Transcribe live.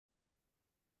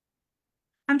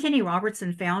I'm Jenny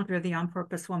Robertson, founder of the On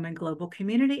Purpose Woman Global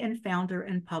Community and founder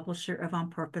and publisher of On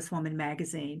Purpose Woman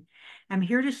magazine. I'm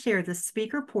here to share the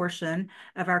speaker portion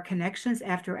of our Connections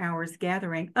After Hours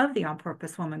gathering of the On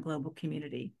Purpose Woman Global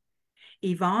Community.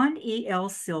 Yvonne E.L.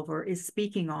 Silver is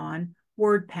speaking on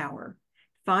word power,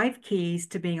 5 keys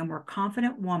to being a more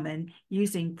confident woman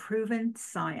using proven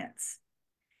science.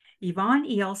 Yvonne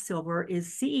E.L. Silver is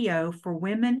CEO for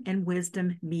Women in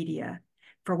Wisdom Media,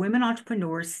 for women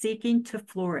entrepreneurs seeking to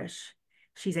flourish.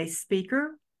 She's a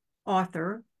speaker,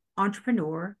 author,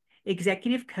 entrepreneur,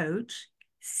 executive coach,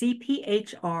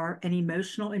 CPHR, and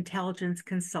emotional intelligence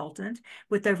consultant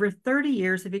with over 30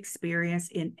 years of experience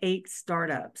in 8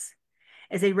 startups.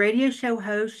 As a radio show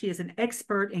host, she is an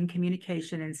expert in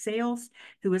communication and sales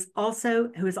who has also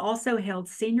held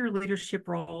senior leadership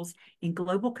roles in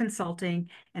global consulting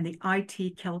and the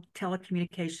IT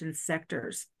telecommunications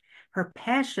sectors. Her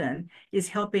passion is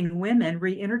helping women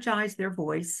re-energize their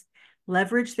voice,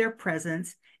 leverage their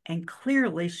presence, and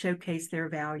clearly showcase their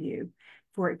value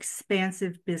for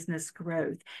expansive business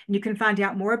growth. And you can find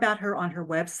out more about her on her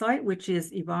website, which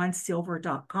is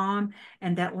yvonnesilver.com,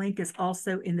 and that link is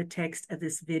also in the text of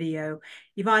this video.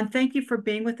 Yvonne, thank you for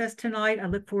being with us tonight. I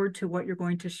look forward to what you're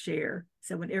going to share.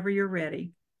 So whenever you're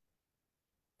ready.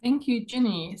 Thank you,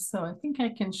 Ginny. So I think I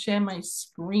can share my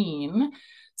screen.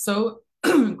 So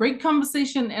great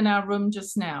conversation in our room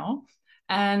just now.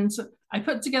 And I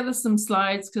put together some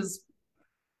slides because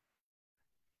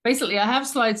basically I have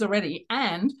slides already.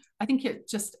 And I think it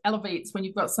just elevates when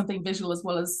you've got something visual as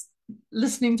well as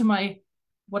listening to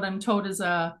what I'm told is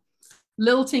a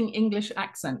lilting English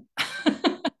accent.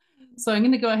 So I'm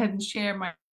going to go ahead and share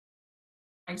my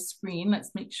screen.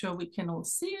 Let's make sure we can all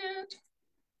see it.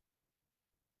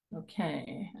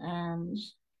 Okay, and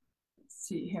let's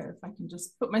see here if I can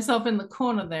just put myself in the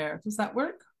corner there. Does that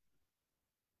work?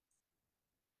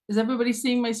 Is everybody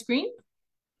seeing my screen?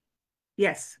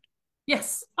 Yes.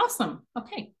 Yes, awesome.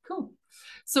 Okay, cool.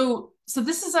 So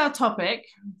this is our topic.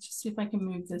 Let's just see if I can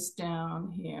move this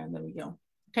down here. There we go.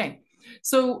 Okay,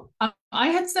 so I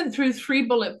had sent through 3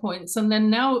 bullet points and then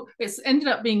now it's ended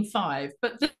up being 5,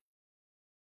 but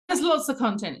there's lots of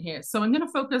content here. So I'm going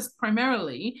to focus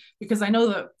primarily because I know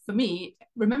that for me,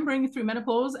 remembering through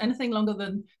menopause, anything longer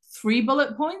than 3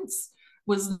 bullet points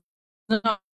was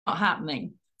not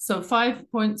happening. So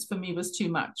 5 points for me was too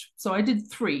much. So I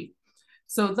did 3.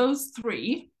 So those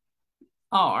 3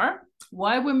 are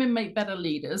why women make better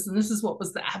leaders. And this is what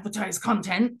was the advertised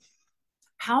content.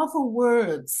 Powerful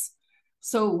words.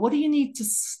 So what do you need to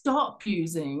stop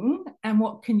using and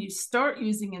what can you start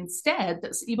using instead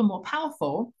that's even more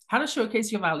powerful? How to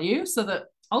showcase your value so that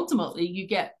ultimately you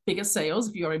get bigger sales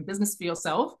if you're in business for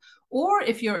yourself, or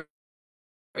if you're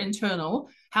internal,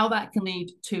 how that can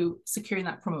lead to securing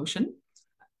that promotion.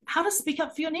 How to speak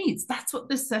up for your needs. That's what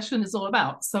this session is all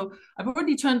about. So I've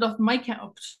already turned off my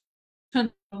camera,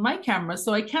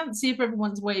 so I can't see if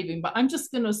everyone's waving, but I'm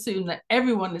just going to assume that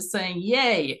everyone is saying,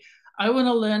 yay, I want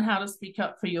to learn how to speak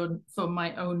up for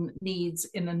my own needs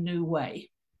in a new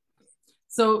way.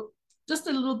 So just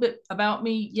a little bit about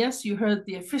me. Yes, you heard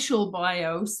the official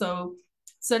bio. So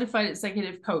certified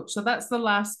executive coach. So that's the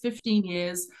last 15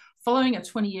 years following a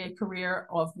 20-year career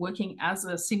of working as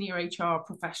a senior HR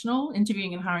professional,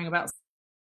 interviewing and hiring about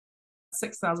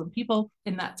 6,000 people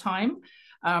in that time,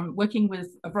 working with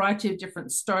a variety of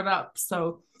different startups.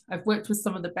 So I've worked with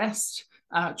some of the best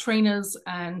trainers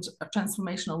and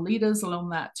transformational leaders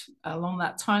along that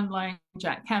timeline.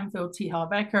 Jack Canfield, T. Harv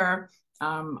Eker.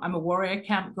 I'm a Warrior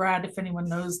Camp grad, if anyone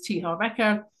knows T. Harv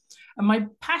Eker. And my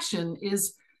passion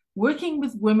is working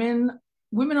with women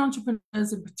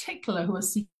entrepreneurs in particular who are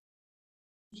seeking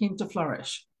to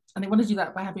flourish. And they want to do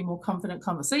that by having more confident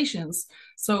conversations.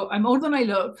 So I'm older than I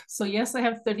look. So yes, I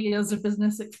have 30 years of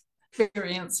business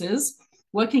experiences,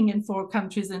 working in 4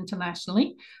 countries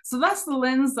internationally. So that's the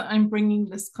lens that I'm bringing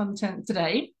this content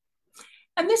today.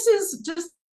 And this is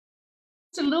just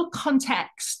a little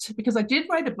context because I did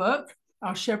write a book.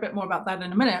 I'll share a bit more about that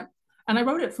in a minute. And I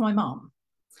wrote it for my mom.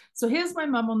 So here's my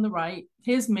mom on the right.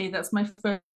 Here's me. That's my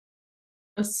first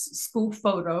school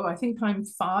photo. I think I'm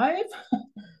 5.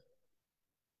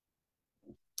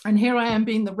 And here I am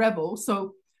being the rebel.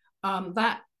 So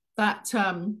that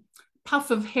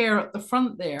puff of hair at the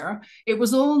front there, it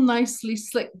was all nicely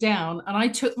slicked down. And I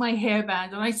took my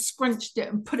hairband and I scrunched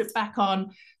it and put it back on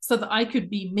so that I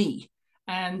could be me.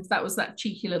 And that was that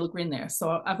cheeky little grin there.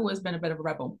 So I've always been a bit of a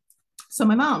rebel. So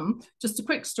my mum, just a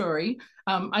quick story.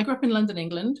 I grew up in London,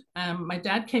 England. My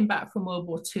dad came back from World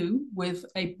War II with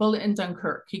a bullet in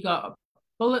Dunkirk. He got a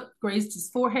bullet grazed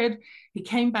his forehead. He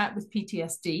came back with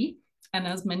PTSD. and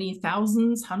as many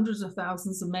thousands, hundreds of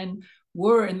thousands of men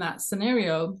were in that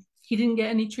scenario, he didn't get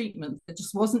any treatment. There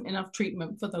just wasn't enough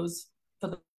treatment for those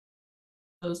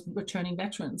returning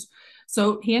veterans.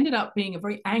 So he ended up being a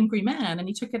very angry man, and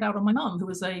he took it out on my mom, who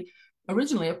was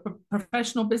originally a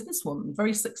professional businesswoman,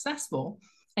 very successful.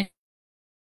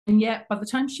 And yet by the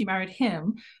time she married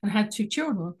him and had 2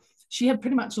 children, she had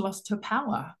pretty much lost her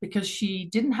power because she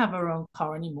didn't have her own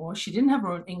car anymore. She didn't have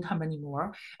her own income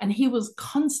anymore. And he was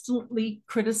constantly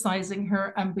criticizing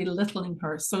her and belittling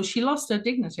her. So she lost her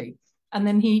dignity. And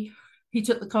then he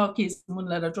took the car keys and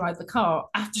wouldn't let her drive the car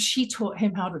after she taught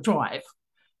him how to drive.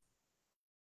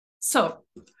 So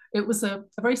it was a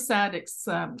very sad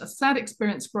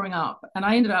experience growing up. And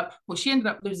she ended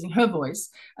up losing her voice.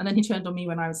 And then he turned on me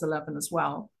when I was 11 as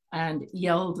well, and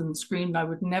yelled and screamed I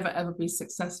would never, ever be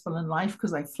successful in life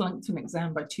because I flunked an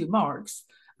exam by 2 marks.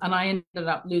 And I ended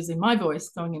up losing my voice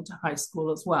going into high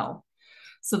school as well.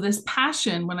 So this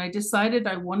passion, when I decided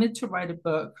I wanted to write a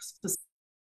book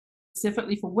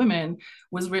specifically for women,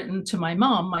 was written to my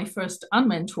mom, my first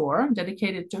unmentor,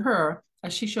 dedicated to her,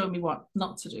 as she showed me what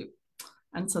not to do.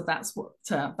 And so that's what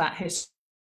that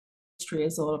history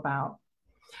is all about.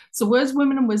 So Words,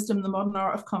 Women and Wisdom, The Modern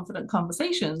Art of Confident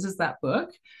Conversations is that book.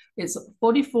 It's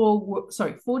 40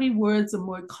 words and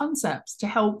word concepts to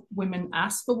help women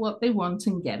ask for what they want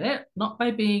and get it, not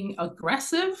by being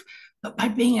aggressive, but by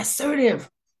being assertive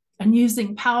and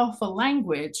using powerful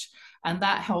language. And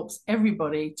that helps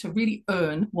everybody to really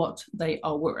earn what they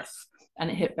are worth. And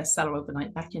it hit bestseller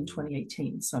overnight back in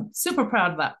 2018. So I'm super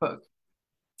proud of that book.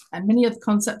 And many of the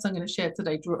concepts I'm going to share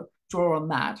today draw on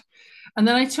that. And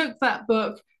then I took that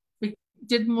book,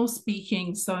 did more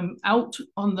speaking. So I'm out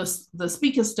on the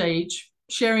speaker stage,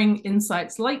 sharing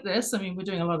insights like this. I mean, we're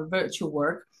doing a lot of virtual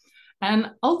work.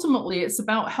 And ultimately, it's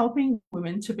about helping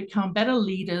women to become better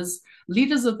leaders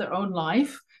of their own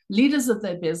life, leaders of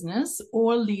their business,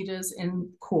 or leaders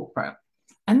in corporate.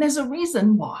 And there's a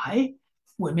reason why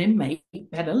women make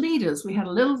better leaders. We had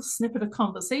a little snippet of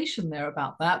conversation there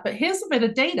about that, but here's a bit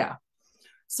of data.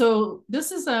 So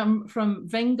this is from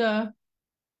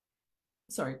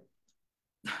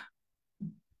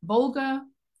Volga.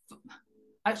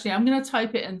 Actually, I'm going to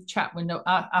type it in the chat window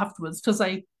afterwards because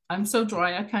I'm so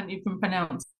dry I can't even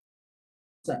pronounce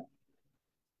it.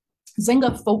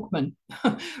 Zenga Folkman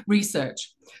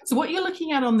research. So what you're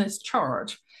looking at on this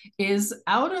chart is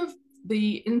out of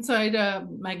the Insider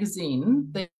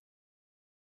magazine, they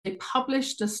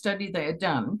published a study they had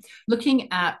done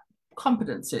looking at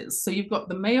competencies. So you've got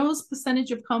the male's percentage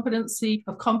of competence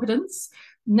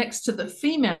next to the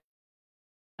female's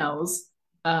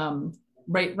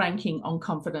ranking on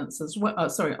confidence as well,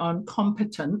 on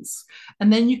competence.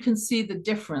 And then you can see the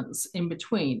difference in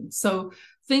between. So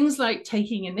things like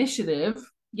taking initiative,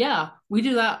 yeah, we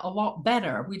do that a lot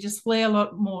better. We display a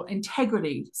lot more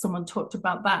integrity. Someone talked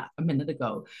about that a minute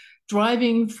ago.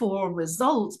 Driving for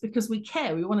results because we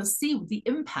care. We want to see the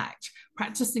impact.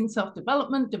 Practicing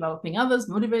self-development, developing others,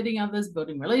 motivating others,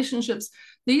 building relationships.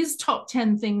 These top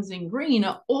 10 things in green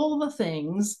are all the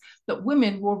things that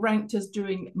women were ranked as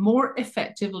doing more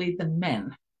effectively than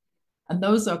men. And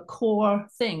those are core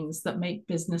things that make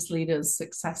business leaders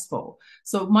successful.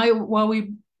 So while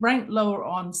we rank lower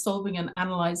on solving and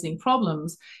analyzing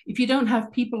problems, if you don't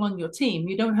have people on your team,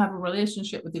 you don't have a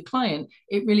relationship with your client,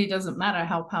 it really doesn't matter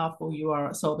how powerful you are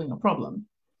at solving a problem.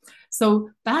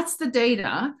 So that's the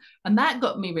data. And that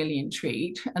got me really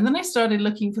intrigued. And then I started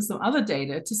looking for some other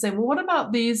data to say, well, what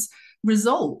about these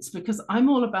results? Because I'm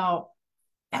all about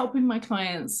helping my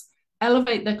clients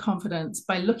elevate their confidence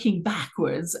by looking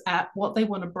backwards at what they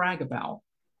want to brag about.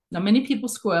 Now, many people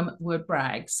squirm at the word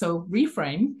brag. So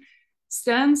reframe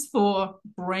stands for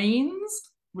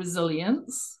brains,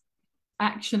 resilience,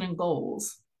 action, and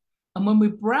goals. And when we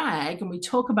brag and we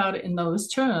talk about it in those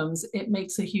terms, it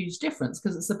makes a huge difference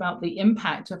because it's about the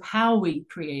impact of how we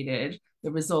created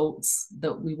the results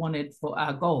that we wanted for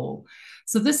our goal.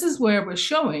 So this is where we're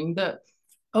showing that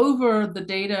over the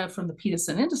data from the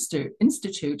Peterson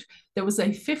Institute, there was a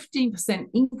 15%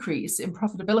 increase in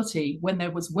profitability when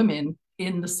there was women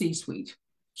in the C-suite.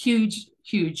 Huge,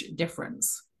 huge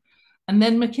difference. And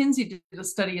then McKinsey did a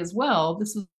study as well.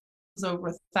 This was over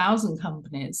 1,000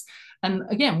 companies. And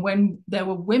again, when there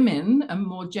were women and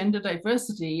more gender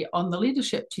diversity on the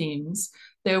leadership teams,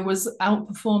 there was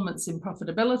outperformance in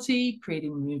profitability,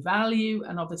 creating new value,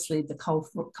 and obviously the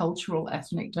cultural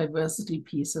ethnic diversity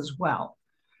piece as well.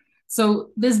 So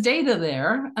there's data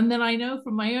there. And then I know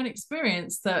from my own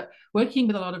experience that working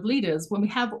with a lot of leaders, when we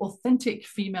have authentic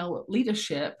female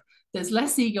leadership, There's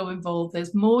less ego involved.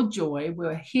 There's more joy.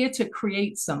 We're here to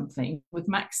create something with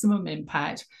maximum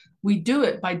impact. We do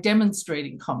it by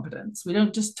demonstrating competence. We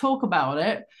don't just talk about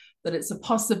it, that it's a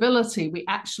possibility. We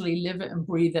actually live it and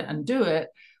breathe it and do it.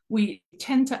 We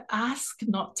tend to ask,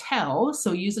 not tell.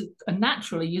 So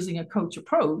naturally using a coach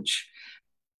approach,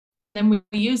 then we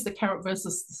use the carrot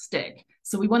versus the stick.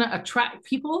 So we want to attract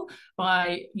people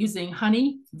by using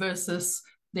honey versus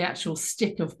the actual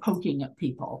stick of poking at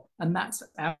people. And that's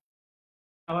our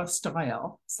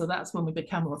style. So that's when we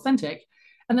become authentic.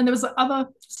 And then there was another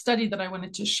study that I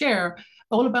wanted to share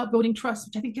all about building trust,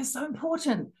 which I think is so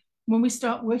important when we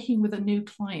start working with a new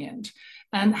client.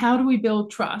 And how do we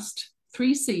build trust?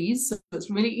 3 C's. So it's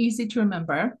really easy to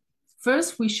remember.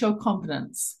 First, we show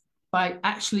competence by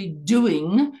actually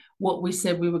doing what we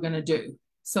said we were going to do.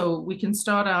 So we can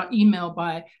start our email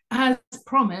by, as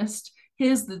promised,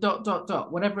 here's the ...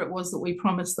 whatever it was that we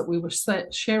promised that we were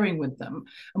sharing with them.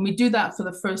 And we do that for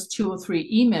the first 2 or 3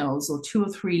 emails or 2 or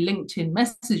 3 LinkedIn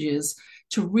messages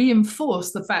to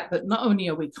reinforce the fact that not only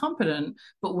are we competent,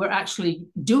 but we're actually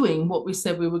doing what we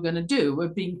said we were going to do. We're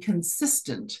being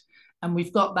consistent. And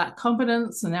we've got that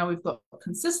competence, and now we've got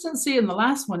consistency. And the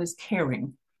last one is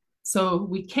caring. So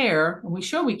we care, and we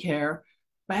show we care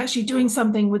by actually doing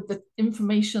something with the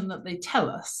information that they tell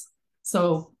us.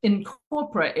 So in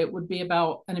corporate, it would be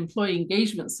about an employee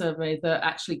engagement survey that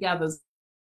actually gathers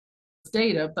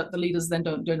data, but the leaders then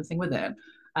don't do anything with it.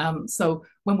 So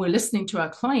when we're listening to our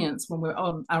clients, when we're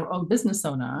our own business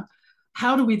owner,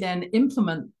 how do we then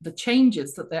implement the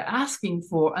changes that they're asking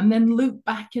for and then loop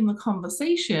back in the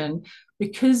conversation?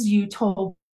 Because you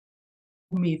told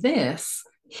me this,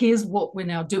 here's what we're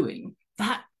now doing.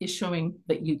 That is showing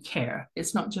that you care.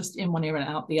 It's not just in one ear and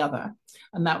out the other.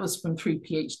 And that was from 3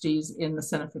 PhDs in the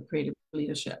Center for Creative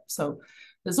Leadership. So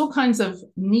there's all kinds of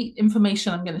neat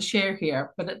information I'm going to share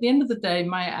here. But at the end of the day,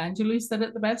 Maya Angelou said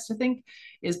it the best, I think,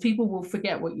 is people will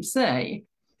forget what you say,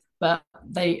 but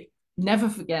they never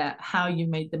forget how you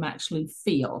made them actually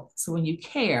feel. So when you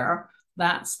care,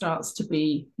 that starts to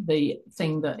be the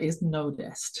thing that is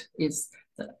noticed, is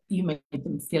that you made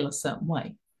them feel a certain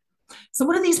way. So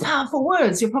what are these powerful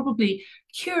words? You're probably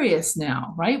curious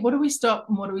now, right? What do we stop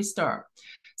and what do we start?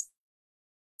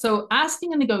 So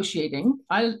asking and negotiating,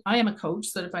 I am a coach,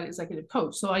 certified executive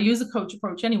coach, so I use a coach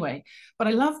approach anyway, but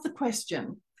I love the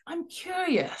question. I'm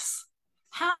curious,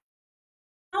 how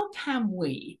can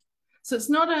we? So it's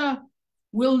not a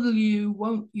will you,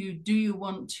 won't you, do you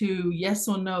want to, yes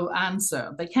or no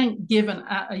answer. They can't give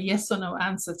a yes or no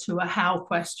answer to a how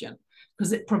question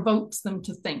because it provokes them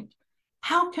to think.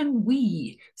 How can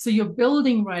we? So you're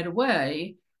building right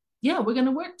away, yeah, we're going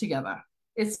to work together.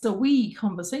 It's the we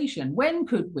conversation. When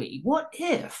could we? What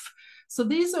if? So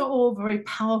these are all very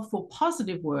powerful,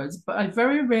 positive words, but I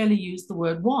very rarely use the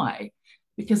word why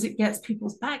because it gets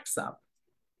people's backs up.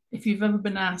 If you've ever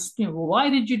been asked, well, why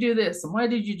did you do this? And why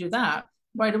did you do that?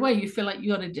 Right away, you feel like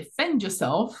you got to defend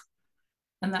yourself.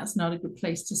 And that's not a good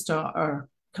place to start a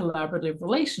collaborative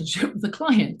relationship with the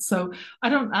client. So I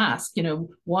don't ask,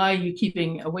 why are you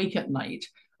keeping awake at night?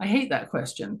 I hate that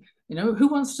question. Who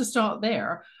wants to start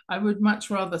there? I would much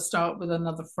rather start with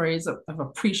another phrase of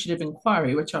appreciative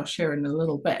inquiry, which I'll share in a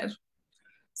little bit.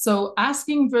 So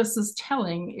asking versus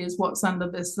telling is what's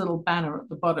under this little banner at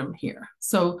the bottom here.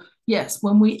 So yes,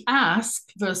 when we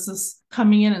ask versus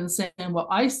coming in and saying, well,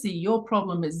 I see your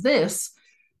problem is this,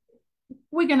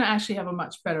 we're going to actually have a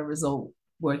much better result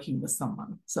working with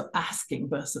someone. So asking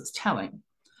versus telling.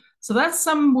 So that's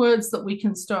some words that we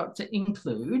can start to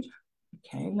include.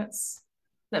 Okay,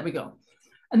 there we go.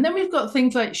 And then we've got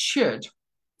things like should.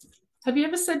 Have you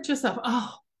ever said to yourself,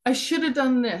 oh, I should have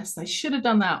done this, I should have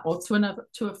done that, or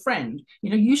to a friend,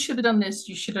 you should have done this,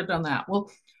 you should have done that. Well,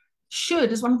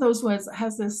 should is one of those words that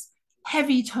has this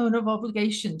heavy tone of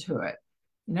obligation to it.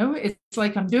 It's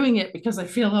like I'm doing it because I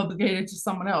feel obligated to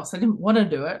someone else. I didn't want to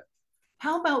do it.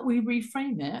 How about we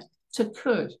reframe it to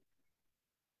could?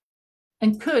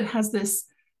 And could has this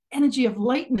energy of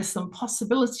lightness and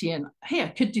possibility. And hey, I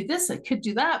could do this, I could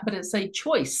do that, but it's a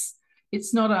choice.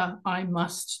 It's not a I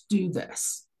must do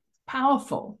this.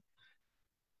 Powerful.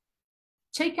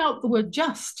 Take out the word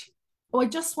just. Oh, I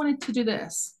just wanted to do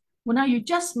this. Well, now you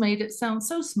just made it sound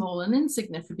so small and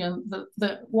insignificant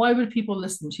that why would people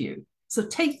listen to you? So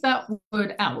take that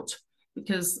word out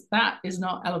because that is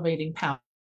not elevating power.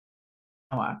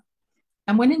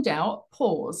 And when in doubt,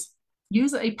 pause.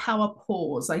 Use a power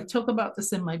pause. I talk about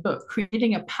this in my book,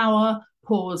 creating a power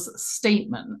pause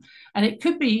statement. And it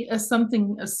could be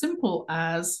something as simple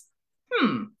as,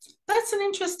 that's an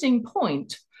interesting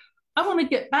point. I want to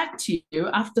get back to you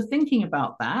after thinking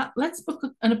about that. Let's book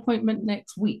an appointment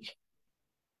next week.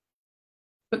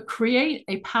 but create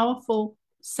a powerful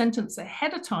sentence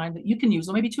ahead of time that you can use,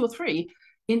 or maybe 2 or 3,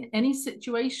 in any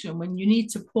situation when you need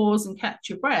to pause and catch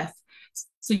your breath.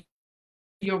 So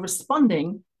you're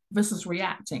responding versus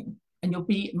reacting, and you'll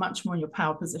be much more in your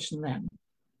power position then.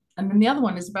 And then the other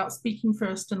one is about speaking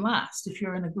first and last. If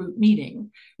you're in a group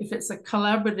meeting, if it's a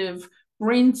collaborative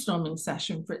brainstorming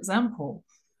session, for example,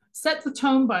 set the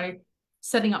tone by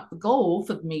setting up the goal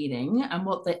for the meeting and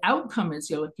what the outcome is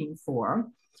you're looking for,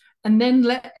 and then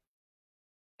let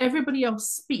everybody else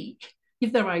speak,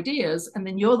 give their ideas, and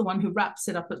then you're the one who wraps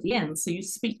it up at the end. So you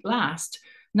speak last.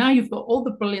 Now you've got all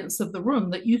the brilliance of the room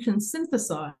that you can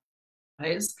synthesize,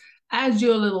 add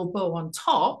your little bow on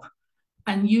top,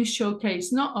 and you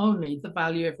showcase not only the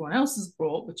value everyone else has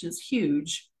brought, which is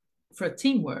huge for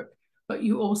teamwork, but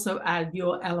you also add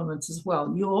your elements as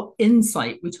well, your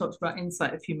insight. We talked about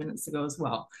insight a few minutes ago as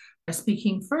well, by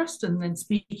speaking first and then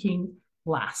speaking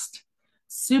last.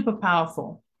 Super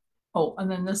powerful. Oh,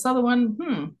 and then this other one,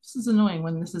 this is annoying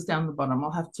when this is down the bottom.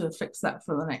 I'll have to fix that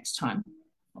for the next time.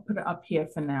 I'll put it up here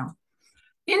for now.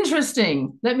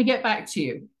 Interesting. Let me get back to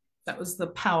you. That was the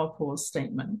power pause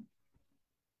statement.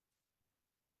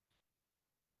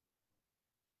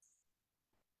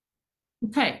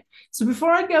 Okay, so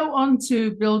before I go on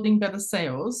to building better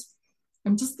sales,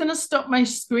 I'm just going to stop my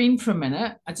screen for a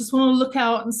minute. I just want to look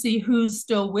out and see who's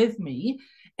still with me.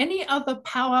 Any other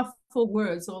powerful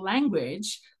words or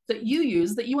language that you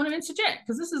use that you want to interject?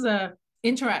 Because this is an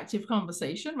interactive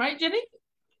conversation, right, Jenny?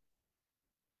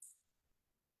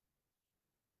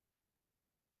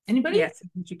 Anybody? Yes,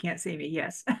 you can't see me.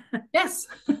 Yes. Yes.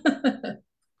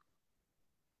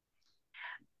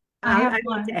 I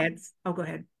want to add. Oh, go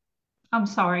ahead. I'm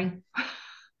sorry.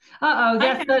 Uh-oh,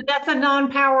 that's a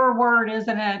non-power word,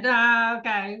 isn't it?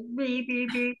 Okay. Beep,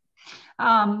 beep, beep.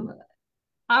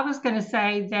 I was going to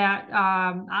say that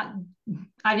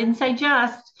I didn't say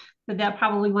just, but that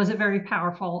probably wasn't very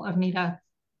powerful of me to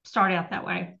start out that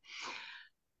way.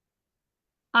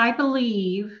 I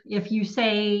believe if you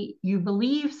say you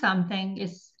believe something,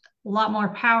 it's a lot more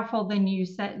powerful than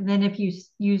if you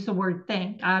use the word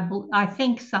think. I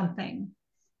think something.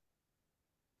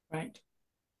 Right.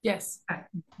 Yes.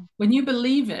 When you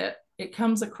believe it, it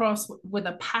comes across with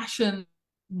a passion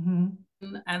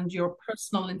and your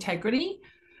personal integrity,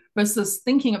 versus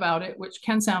thinking about it, which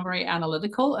can sound very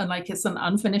analytical and like it's an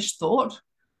unfinished thought.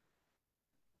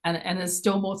 And there's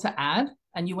still more to add,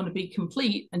 and you want to be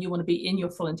complete and you want to be in your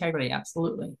full integrity.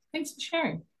 Absolutely. Thanks for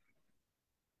sharing.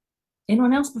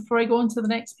 Anyone else before I go on to the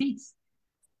next piece?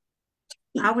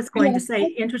 I was going to say,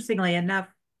 interestingly enough,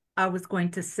 I was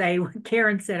going to say what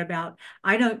Karen said about,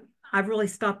 I've really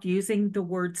stopped using the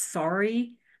word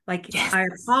sorry. Like, yes. I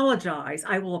apologize.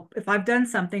 I will, if I've done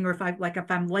something, or if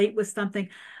I'm late with something,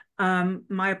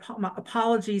 my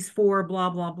apologies for blah,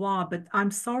 blah, blah, but I'm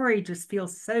sorry just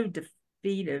feels so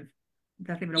defeative.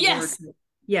 That's even a word.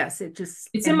 Yes,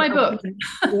 it's in my book.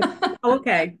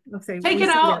 Okay. Take it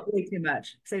out. Way too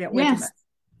much. Say that way too much.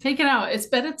 Take it out. It's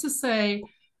better to say,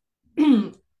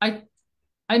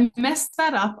 I messed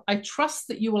that up. I trust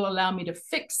that you will allow me to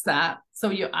fix that.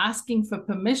 So you're asking for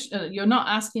permission. You're not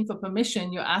asking for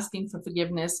permission. You're asking for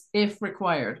forgiveness if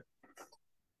required.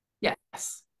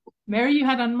 Yes. Mary, you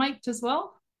had unmiked as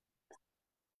well?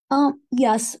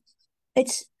 Yes.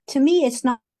 To me, it's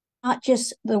not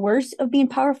just the words of being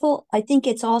powerful. I think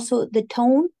it's also the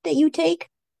tone that you take.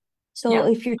 So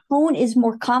if your tone is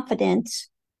more confident,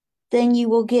 then you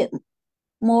will get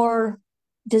more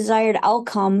desired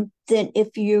outcome than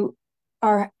if you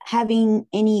are having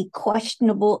any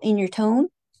questionable in your tone.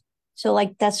 So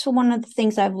like that's one of the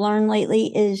things I've learned lately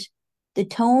is the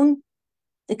tone,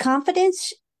 the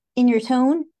confidence in your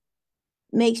tone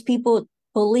makes people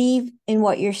believe in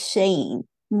what you're saying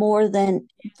more than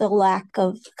the lack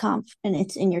of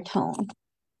confidence in your tone.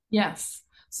 Yes.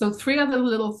 So 3 other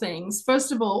little things.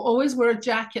 First of all, always wear a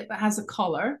jacket that has a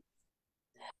collar,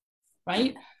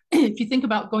 right? If you think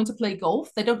about going to play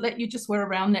golf, they don't let you just wear a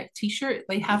round neck t-shirt.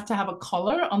 They have to have a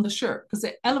collar on the shirt because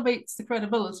it elevates the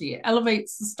credibility. It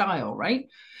elevates the style, right?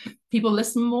 People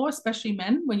listen more, especially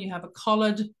men, when you have a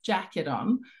collared jacket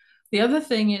on. The other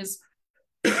thing is,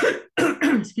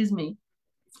 excuse me,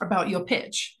 about your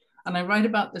pitch. And I write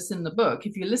about this in the book.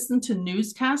 If you listen to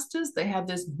newscasters, they have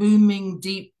this booming,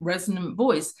 deep, resonant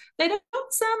voice. They don't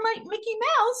sound like Mickey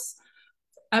Mouse.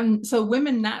 And so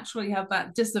women naturally have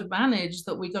that disadvantage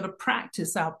that we got to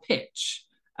practice our pitch,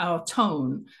 our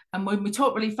tone. And when we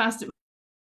talk really fast, it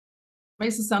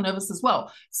makes us sound nervous as well.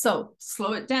 So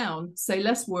slow it down, say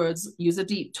less words, use a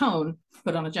deep tone,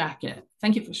 put on a jacket.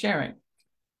 Thank you for sharing.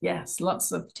 Yes,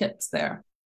 lots of tips there.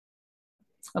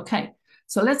 Okay,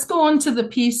 so let's go on to the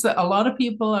piece that a lot of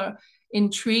people are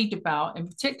intrigued about, in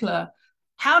particular,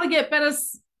 how to get better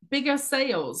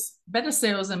sales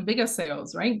and bigger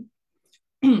sales, right?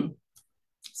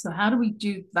 So how do we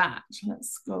do that?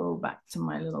 Let's go back to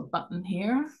my little button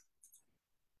here.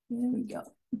 There we go.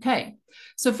 Okay,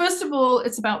 so first of all,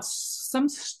 it's about some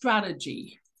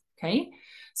strategy, okay?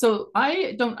 So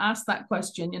I don't ask that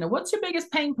question, you know, what's your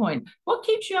biggest pain point? What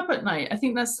keeps you up at night? I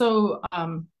think that's so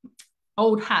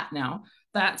old hat now.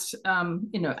 That,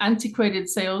 you know, antiquated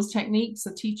sales techniques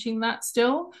are teaching that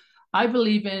still. I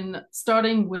believe in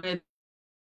starting with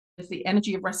the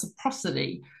energy of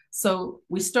reciprocity. So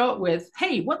we start with,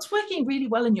 hey, what's working really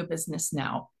well in your business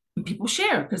now? And people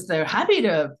share because they're happy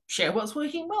to share what's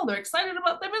working well. They're excited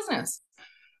about their business.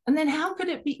 And then how could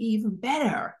it be even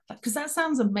better? Because that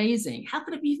sounds amazing. How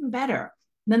could it be even better?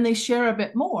 And then they share a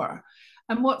bit more.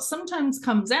 And what sometimes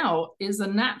comes out is a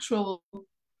natural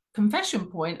confession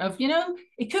point of, you know,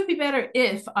 it could be better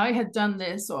if I had done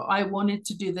this, or I wanted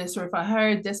to do this, or if I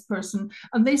hired this person.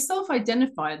 And they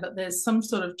self-identify that there's some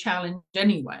sort of challenge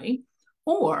anyway.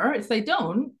 Or if they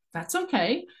don't, that's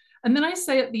okay. And then I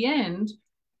say at the end,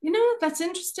 you know, that's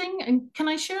interesting. And can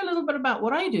I share a little bit about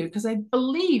what I do? Because I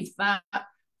believe that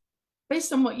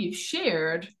based on what you've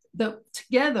shared, that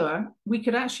together we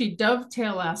could actually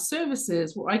dovetail our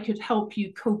services where I could help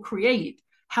you co-create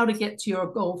how to get to your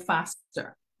goal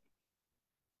faster.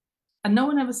 And no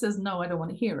one ever says, no, I don't want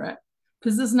to hear it,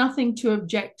 because there's nothing to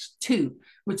object to.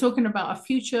 We're talking about a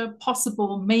future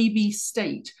possible maybe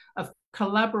state of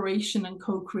collaboration and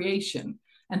co-creation.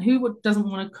 And who doesn't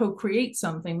want to co-create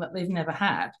something that they've never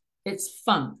had? It's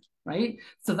fun, right?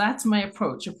 So that's my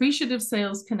approach, appreciative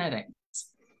sales kinetics.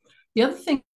 The other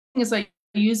thing is I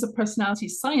use a personality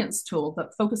science tool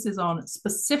that focuses on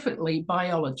specifically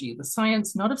biology, the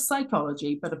science not of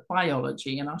psychology, but of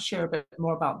biology. And I'll share a bit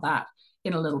more about that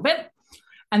in a little bit.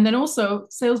 And then also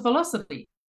sales velocity.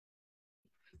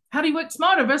 How do you work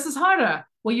smarter versus harder?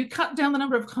 Well, you cut down the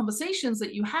number of conversations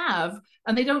that you have,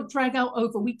 and they don't drag out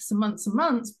over weeks and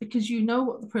months, because you know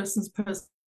what the person's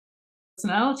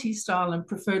personality style and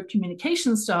preferred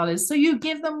communication style is. So you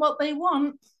give them what they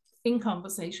want in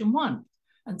conversation one.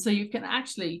 And so you can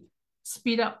actually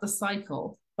speed up the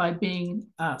cycle by being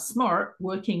smart,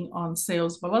 working on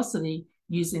sales velocity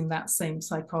using that same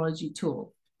psychology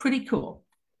tool. Pretty cool.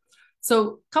 So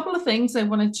a couple of things I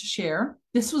wanted to share.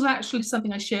 This was actually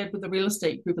something I shared with the real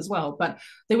estate group as well, but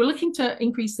they were looking to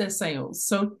increase their sales.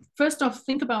 So first off,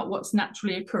 think about what's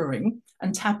naturally occurring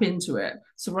and tap into it.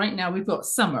 So right now we've got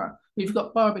summer, we've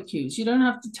got barbecues. You don't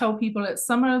have to tell people it's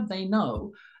summer, they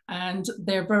know. And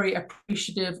they're very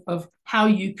appreciative of how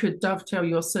you could dovetail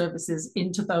your services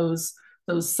into those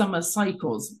summer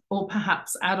cycles, or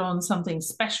perhaps add on something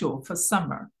special for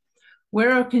summer.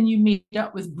 Where can you meet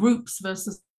up with groups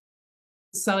versus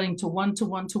selling to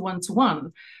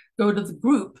one-to-one? Go to the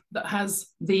group that has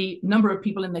the number of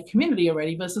people in their community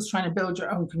already versus trying to build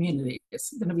your own community.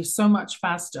 It's going to be so much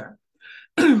faster.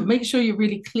 Make sure you're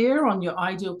really clear on your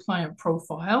ideal client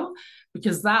profile,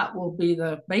 because that will be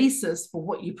the basis for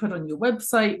what you put on your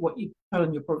website, what you put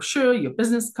on your brochure, your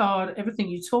business card, everything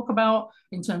you talk about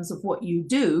in terms of what you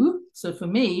do. So for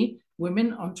me,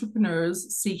 women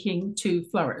entrepreneurs seeking to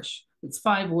flourish. It's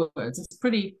 5 words. It's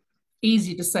pretty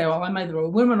easy to say, well, I'm either a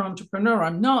woman entrepreneur or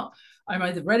I'm not. I'm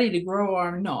either ready to grow or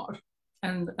I'm not,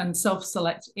 and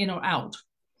self-select in or out.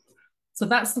 So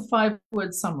that's the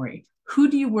 5-word summary. Who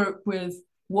do you work with?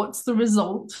 What's the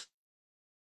result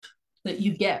that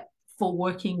you get for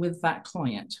working with that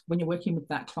client when you're working with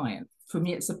that client? For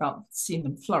me, it's about seeing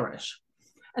them flourish.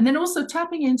 And then also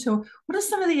tapping into what are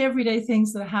some of the everyday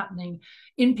things that are happening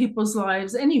in people's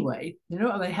lives anyway. You know,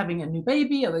 are they having a new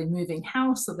baby? Are they moving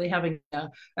house? Are they having a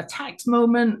tax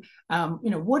moment? You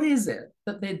know, what is it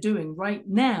that they're doing right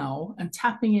now, and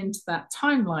tapping into that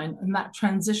timeline and that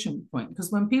transition point?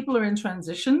 Because when people are in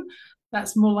transition,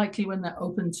 that's more likely when they're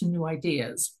open to new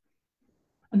ideas.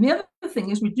 And the other thing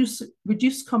is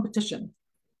reduce competition.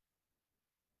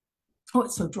 Oh,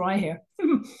 it's so dry here.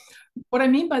 What I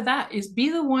mean by that is be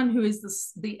the one who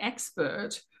is the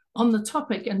expert on the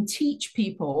topic, and teach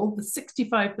people, the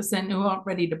 65% who aren't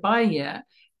ready to buy yet,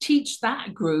 teach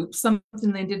that group something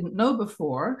they didn't know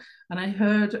before. And I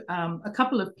heard a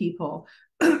couple of people,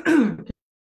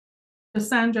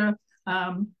 Cassandra,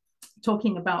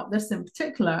 talking about this in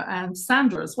particular, and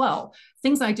Sandra as well,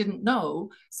 things I didn't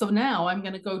know. So now I'm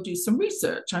going to go do some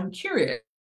research. I'm curious.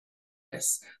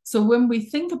 So when we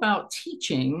think about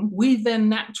teaching, we then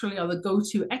naturally are the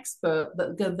go-to expert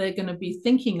that they're going to be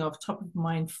thinking of top of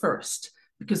mind first,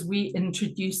 because we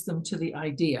introduce them to the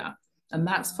idea. And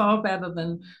that's far better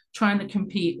than trying to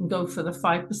compete and go for the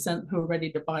 5% who are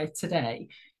ready to buy today.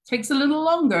 Takes a little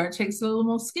longer, it takes a little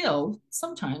more skill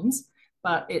sometimes,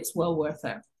 but it's well worth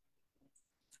it.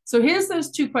 So here's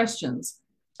those 2 questions.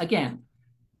 Again,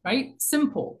 right?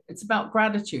 Simple. It's about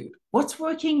gratitude. What's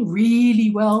working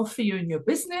really well for you in your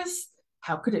business?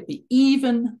 How could it be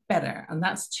even better? And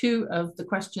that's 2 of the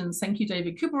questions. Thank you,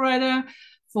 David Cooperrider,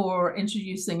 for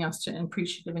introducing us to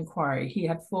appreciative inquiry. He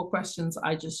had 4 questions.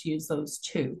 I just used those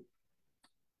 2.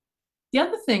 The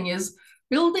other thing is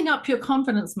building up your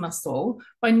confidence muscle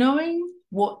by knowing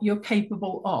what you're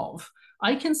capable of.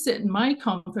 I can sit in my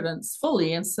confidence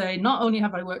fully and say, not only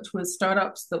have I worked with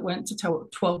startups that went to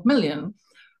 12 million,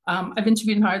 I've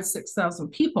interviewed and hired 6,000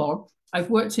 people.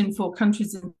 I've worked in 4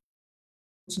 countries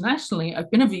internationally. I've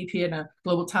been a VP in a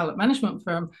global talent management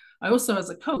firm. I also, as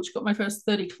a coach, got my first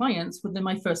 30 clients within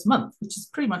my first month, which is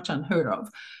pretty much unheard of.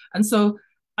 And so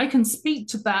I can speak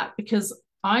to that because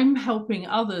I'm helping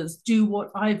others do what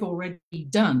I've already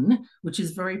done, which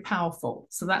is very powerful.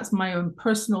 So that's my own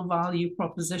personal value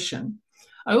proposition.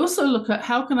 I also look at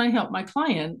how can I help my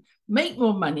client make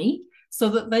more money so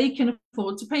that they can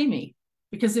afford to pay me?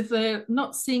 Because if they're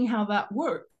not seeing how that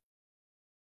works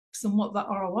and what the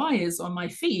ROI is on my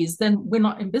fees, then we're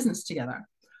not in business together.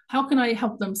 How can I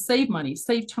help them save money,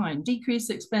 save time,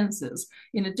 decrease expenses,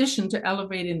 in addition to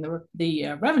elevating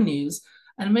the revenues?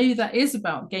 And maybe that is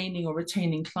about gaining or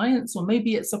retaining clients, or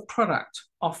maybe it's a product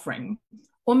offering,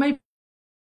 or maybe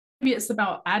it's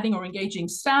about adding or engaging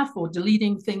staff or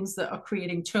deleting things that are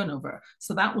creating turnover.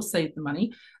 So that will save the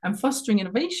money. And fostering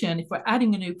innovation, if we're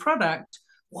adding a new product,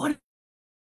 what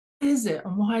is it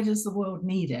and why does the world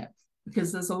need it?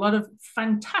 Because there's a lot of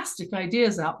fantastic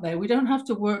ideas out there. We don't have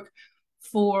to work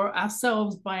for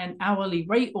ourselves by an hourly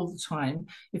rate all the time.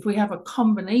 If we have a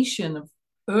combination of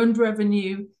earned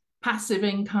revenue, passive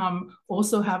income,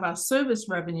 also have our service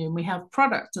revenue, and we have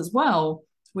product as well,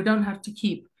 we don't have to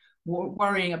keep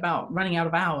worrying about running out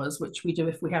of hours, which we do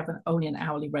if we have only an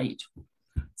hourly rate.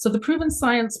 So the proven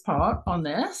science part on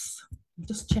this, I'm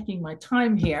just checking my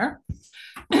time here,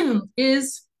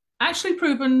 is actually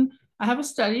proven. I have a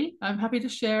study. I'm happy to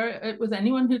share it with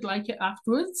anyone who'd like it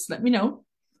afterwards. Let me know.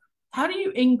 How do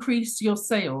you increase your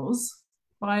sales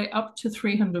by up to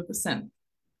 300%?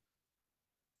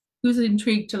 Who's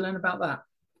intrigued to learn about that?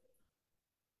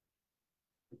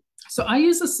 So I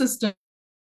use a system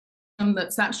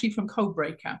that's actually from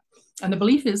Codebreaker. And the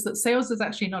belief is that sales is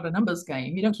actually not a numbers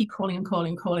game. You don't keep calling and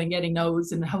calling, getting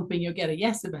no's and hoping you'll get a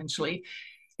yes eventually.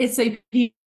 It's a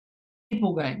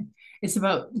people game. It's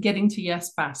about getting to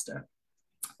yes faster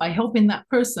by helping that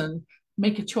person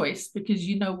make a choice because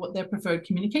you know what their preferred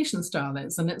communication style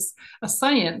is. And it's a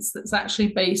science that's actually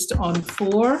based on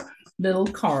 4 little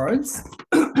cards,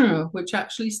 which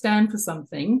actually stand for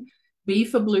something. B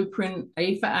for blueprint,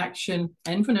 A for action,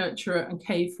 N for nurturer, and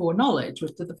K for knowledge,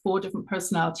 which are the 4 different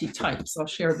personality types. I'll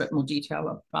share a bit more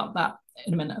detail about that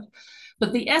in a minute.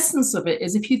 But the essence of it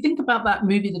is, if you think about that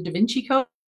movie, The Da Vinci Code,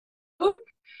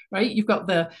 right? You've got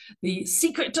the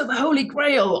secret to the Holy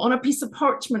Grail on a piece of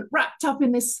parchment wrapped up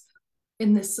in this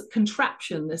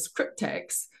contraption, this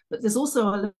cryptex, but there's also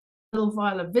a little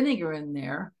vial of vinegar in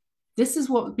there. This is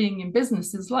what being in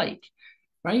business is like,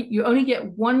 right? You only get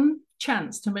one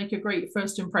chance to make a great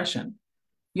first impression.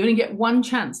 You only get one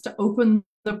chance to open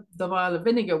the vial of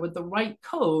vinegar with the right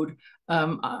code,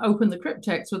 open the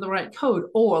cryptex with the right code,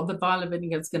 or the vial of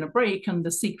vinegar is going to break and the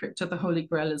secret to the Holy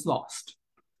Grail is lost.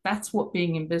 That's what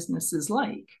being in business is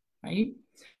like, right?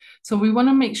 So we want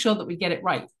to make sure that we get it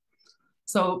right.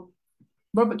 So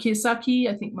Robert Kiyosaki,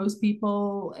 I think most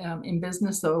people in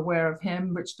business are aware of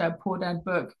him, Rich Dad, Poor Dad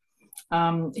book.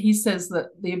 He says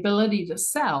that the ability to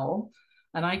sell,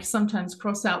 and I sometimes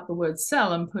cross out the word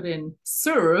sell and put in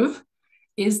serve,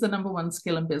 is the #1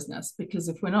 skill in business. Because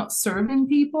if we're not serving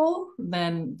people,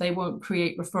 then they won't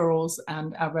create referrals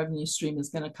and our revenue stream is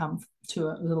going to come to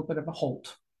a little bit of a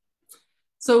halt.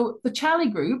 So the Charlie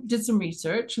Group did some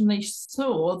research and they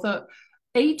saw that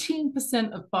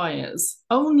 18% of buyers,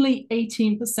 only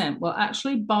 18%, will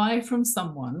actually buy from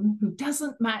someone who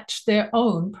doesn't match their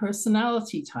own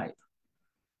personality type.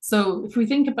 So if we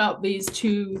think about these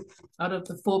 2 out of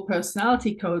the 4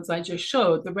 personality codes I just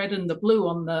showed, the red and the blue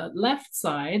on the left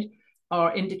side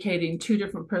are indicating 2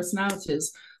 different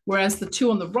personalities, whereas the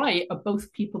 2 on the right are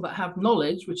both people that have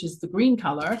knowledge, which is the green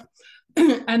color,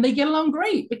 and they get along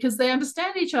great because they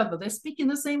understand each other. They're speaking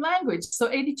the same language. So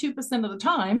 82% of the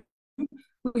time,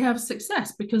 we have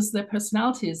success because their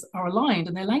personalities are aligned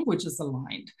and their language is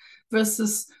aligned.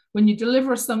 Versus when you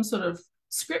deliver some sort of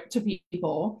script to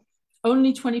people,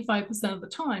 only 25% of the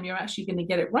time you're actually going to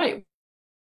get it right,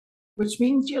 which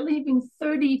means you're leaving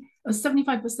 30 or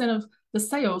 75% of the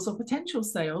sales or potential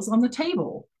sales on the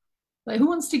table. Like, who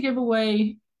wants to give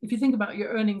away if you think about your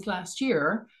earnings last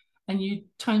year and you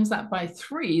times that by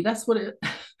 3, that's what it,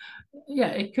 yeah,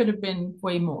 it could have been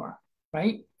way more,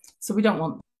 right? So we don't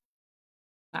want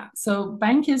that. So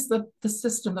bank is the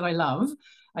system that I love.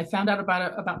 I found out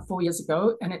about it about 4 years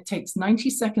ago, and it takes 90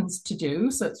 seconds to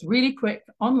do. So it's really quick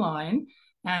online,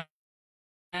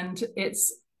 and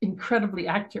it's incredibly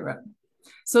accurate.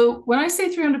 So when I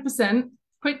say 300%,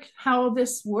 quick how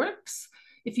this works,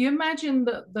 if you imagine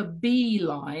that the B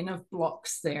line of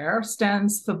blocks there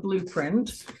stands for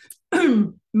blueprint,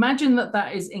 imagine that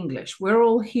that is English. We're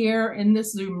all here in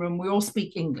this Zoom room. We all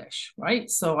speak English, right?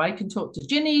 So I can talk to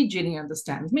Ginny. Ginny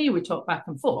understands me. We talk back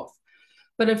and forth.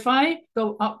 But if I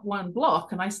go up one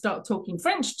block and I start talking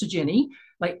French to Ginny,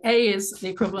 like A is the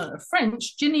equivalent of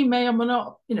French, Ginny may or may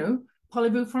not, you know,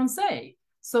 parlez-vous français?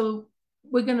 So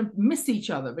we're going to miss each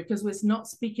other because we're not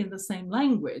speaking the same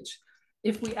language.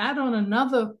 If we add on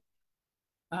another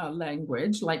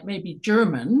language, like maybe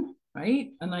German,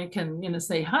 right? And I can, you know,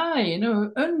 say, hi, you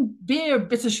know, ein Bier,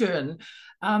 bitteschön.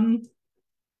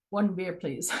 1 beer,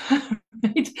 please.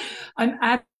 Right? I'm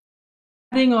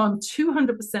adding on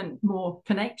 200% more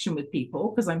connection with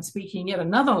people because I'm speaking yet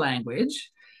another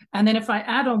language. And then if I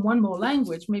add on one more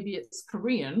language, maybe it's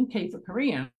Korean, K for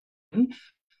Korean,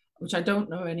 which I don't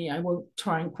know any, I won't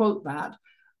try and quote that,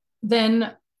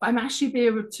 then I'm actually be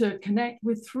able to connect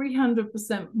with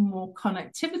 300% more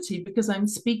connectivity because I'm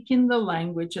speaking the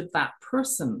language of that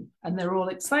person. And they're all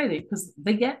excited because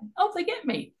they get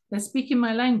me. They're speaking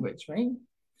my language, right?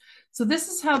 So this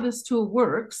is how this tool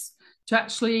works to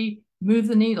actually move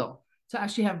the needle, to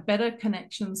actually have better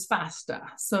connections faster.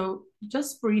 So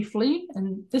just briefly,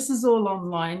 and this is all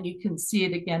online, you can see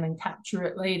it again and capture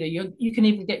it later. You can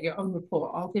even get your own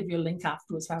report. I'll give you a link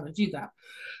afterwards how to do that.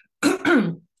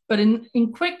 But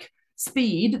in quick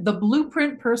speed, the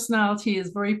blueprint personality is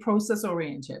very process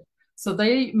oriented. So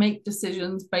they make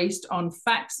decisions based on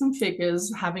facts and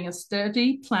figures, having a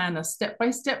steady plan, a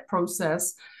step-by-step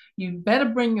process. You better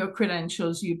bring your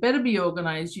credentials, you better be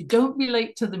organized, you don't be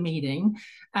late to the meeting.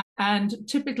 And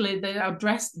typically they are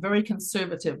dressed very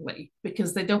conservatively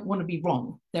because they don't want to be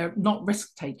wrong. They're not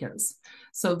risk takers.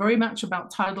 So very much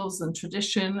about titles and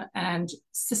tradition and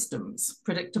systems,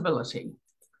 predictability.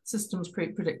 Systems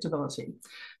create predictability.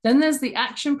 Then there's the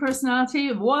action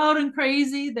personality, wild and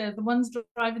crazy. They're the ones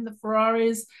driving the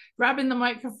Ferraris, grabbing the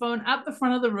microphone at the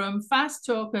front of the room, fast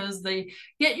talkers. They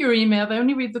get your email. They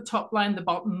only read the top line, the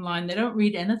bottom line. They don't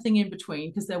read anything in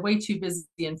between because they're way too busy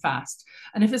and fast.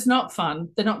 And if it's not fun,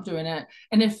 they're not doing it.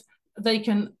 And if they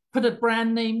can put a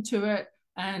brand name to it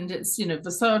and it's, you know,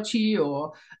 Versace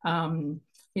or,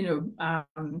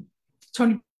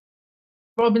 Tony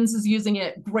Robbins is using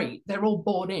it, great. They're all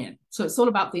bought in. So it's all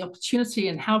about the opportunity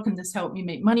and how can this help me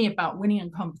make money, about winning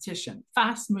in competition.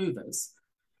 Fast movers.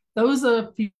 Those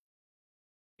are people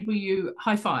you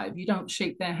high five. You don't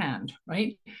shake their hand,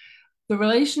 right? The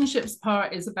relationships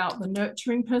part is about the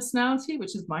nurturing personality,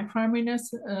 which is my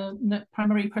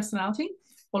primary personality.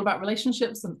 All about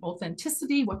relationships and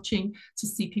authenticity, watching to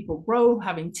see people grow,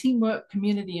 having teamwork,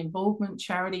 community involvement,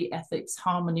 charity, ethics,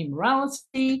 harmony,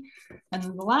 morality. And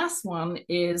the last one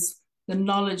is the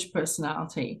knowledge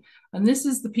personality. And this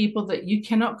is the people that you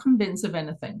cannot convince of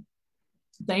anything.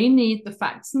 They need the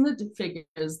facts and the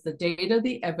figures, the data,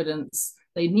 the evidence.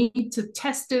 They need to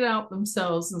test it out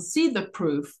themselves and see the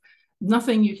proof.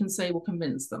 Nothing you can say will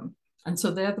convince them. And so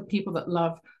they're the people that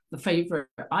love the favorite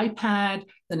iPad,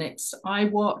 the next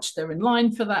iWatch. They're in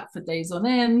line for that for days on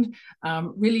end,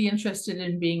 really interested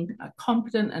in being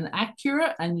competent and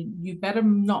accurate, and you better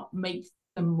not make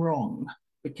them wrong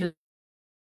because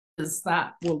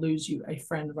that will lose you a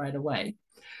friend right away.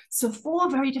 So 4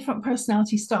 very different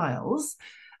personality styles.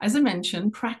 As I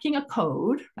mentioned, cracking a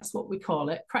code, that's what we call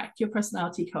it, crack your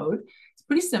personality code. It's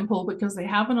pretty simple because they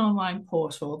have an online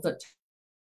portal that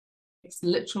takes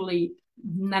literally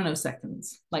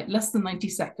nanoseconds, like less than 90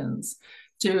 seconds,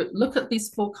 to look at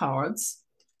these 4 cards,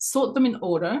 sort them in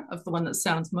order of the one that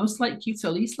sounds most like you to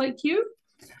least like you,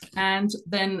 and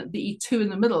then the 2 in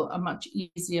the middle are much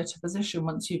easier to position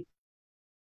once you've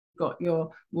got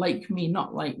your like me,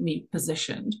 not like me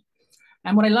positioned.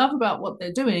 And what I love about what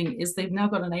they're doing is they've now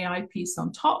got an AI piece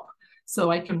on top. So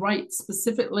I can write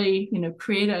specifically, you know,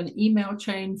 create an email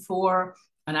chain for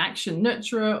an action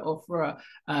nurturer or for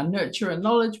a nurture and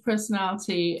knowledge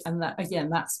personality. And that, again,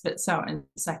 that spits out in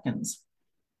seconds.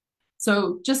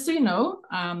 So just so you know,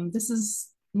 this is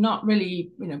not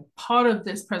really, you know, part of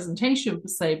this presentation per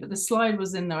se, but the slide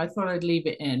was in there. I thought I'd leave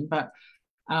it in, but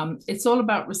it's all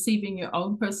about receiving your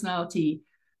own personality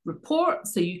report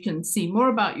so you can see more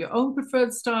about your own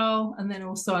preferred style, and then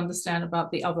also understand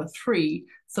about the other three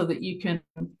so that you can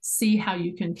see how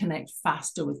you can connect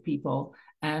faster with people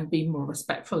and be more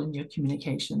respectful in your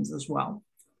communications as well.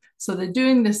 So they're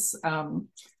doing this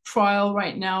trial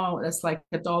right now. It's like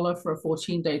 $1 for a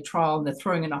 14-day trial, and they're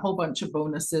throwing in a whole bunch of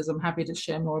bonuses. I'm happy to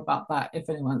share more about that if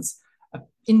anyone's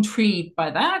intrigued by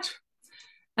that.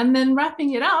 And then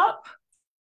wrapping it up,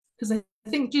 because I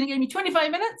think Ginny gave me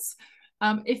 25 minutes.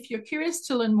 If you're curious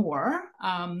to learn more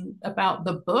about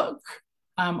the book,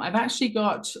 I've actually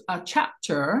got a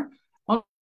chapter on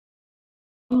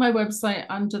my website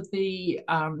under the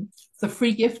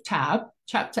free gift tab.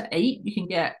 Chapter 8 you can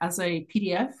get as a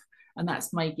PDF, and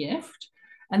that's my gift.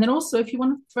 And then also, if you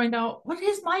want to find out what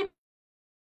is my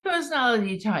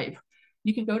personality type,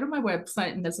 you can go to my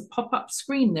website, and there's a pop-up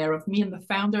screen there of me and the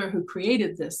founder who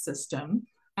created this system,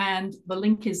 and the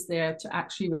link is there to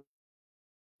actually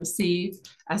receive,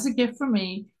 as a gift from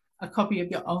me, a copy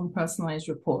of your own personalized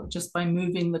report just by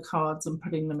moving the cards and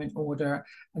putting them in order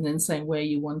and then saying where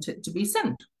you want it to be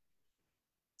sent.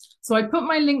 So I put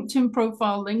my LinkedIn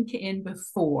profile link in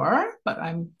before, but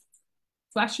I'm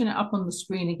flashing it up on the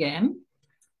screen again.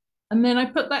 And then I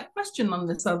put that question on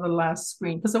this other last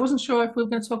screen because I wasn't sure if we were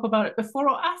going to talk about it before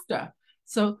or after.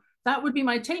 So that would be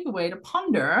my takeaway to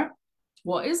ponder,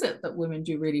 what is it that women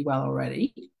do really well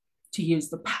already to use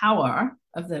the power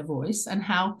of their voice, and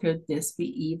how could this be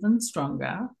even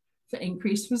stronger for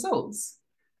increased results?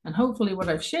 And hopefully what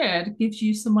I've shared gives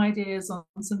you some ideas on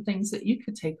some things that you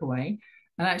could take away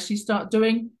and actually start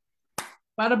doing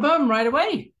bada boom right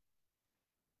away.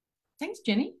 Thanks,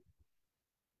 Jenny.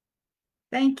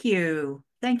 Thank you.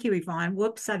 Thank you, Yvonne.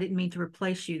 Whoops, I didn't mean to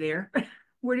replace you there.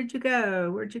 Where did you go?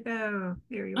 Where'd you go?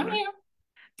 There you are. I'm here.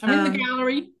 I'm in the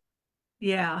gallery.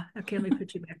 Yeah. Okay, let me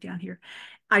put you back down here.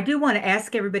 I do want to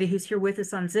ask everybody who's here with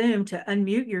us on Zoom to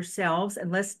unmute yourselves,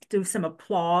 and let's do some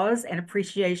applause and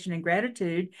appreciation and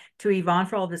gratitude to Yvonne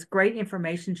for all this great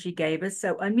information she gave us.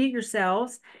 So unmute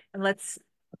yourselves and let's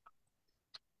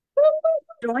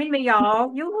join me,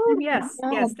 y'all. Yes,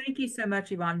 yes. Thank you so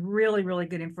much, Yvonne. Really, really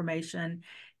good information.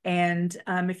 And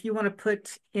if you want to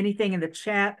put anything in the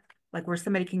chat, like where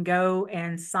somebody can go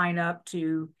and sign up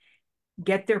to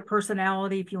get their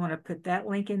personality, if you want to put that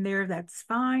link in there, that's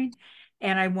fine.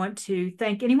 And I want to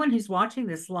thank anyone who's watching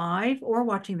this live or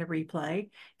watching the replay.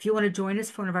 If you want to join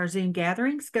us for one of our Zoom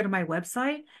gatherings, go to my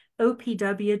website,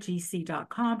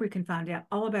 opwgc.com, where you can find out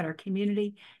all about our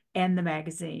community and the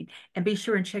magazine. And be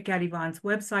sure and check out Yvonne's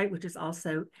website, which is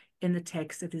also in the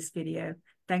text of this video.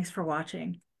 Thanks for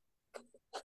watching.